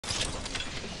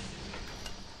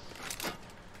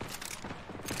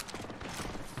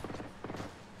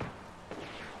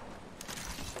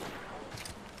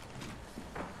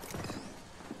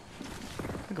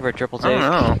for a triple I take.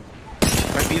 don't know.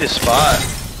 Might be the spot.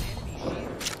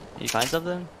 You find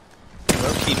something?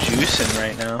 Low key juicing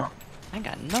right now. I ain't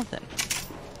got nothing.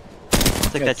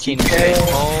 It's like Got that scene TK. in Great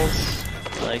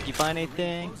Falls. Like, you find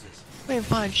anything? We didn't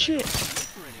find shit.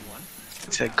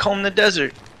 He said, comb the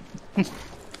desert.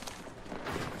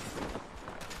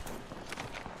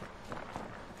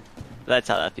 That's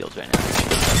how that feels right now.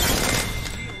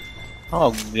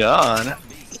 Oh god.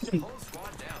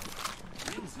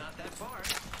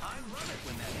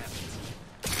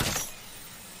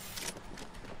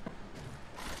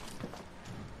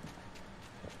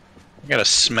 I got a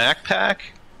smack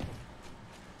pack.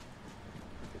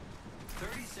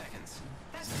 30 seconds.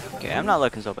 Okay, I'm not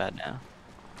looking so bad now.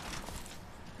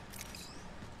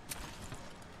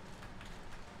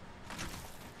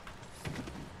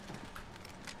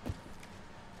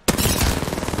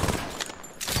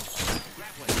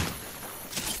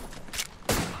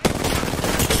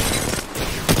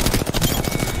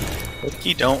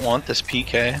 You don't want this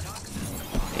PK.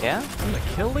 Yeah? I'm the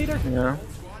kill leader? Yeah.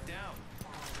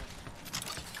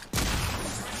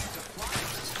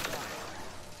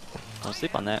 Don't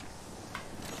sleep on that.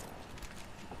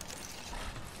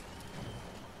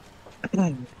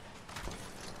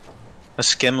 A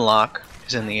skim lock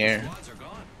is in the air.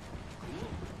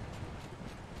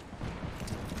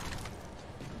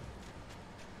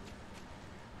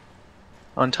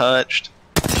 Untouched.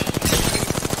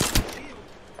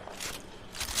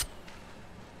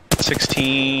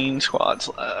 16 squads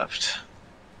left.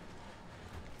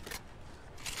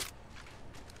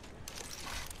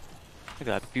 Look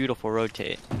at that beautiful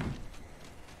rotate.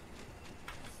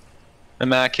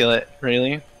 Immaculate,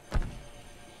 really?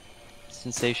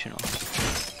 Sensational.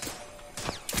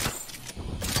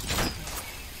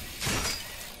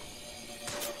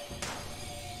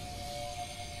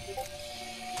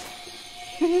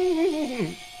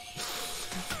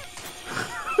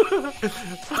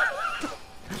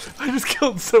 I just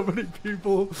killed so many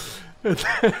people, and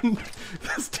then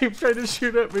this team tried to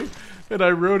shoot at me, and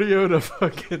I rodeoed a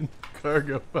fucking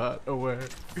cargo bot away.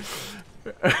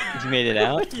 You made it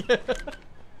out? Yeah.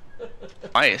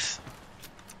 Nice.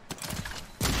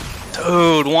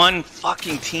 Dude, one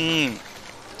fucking team.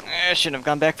 I shouldn't have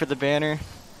gone back for the banner.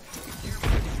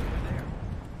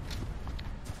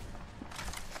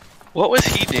 What was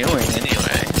he doing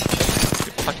anyway?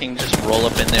 Fucking just roll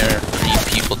up in there,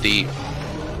 3 people deep.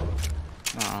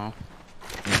 Oh.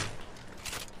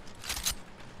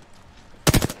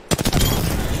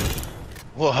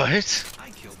 What?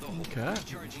 Okay.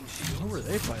 Who were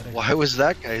they fighting? Why was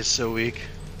that guy so weak?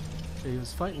 He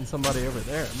was fighting somebody over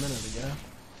there a minute ago.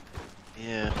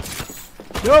 Yeah.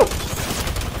 No!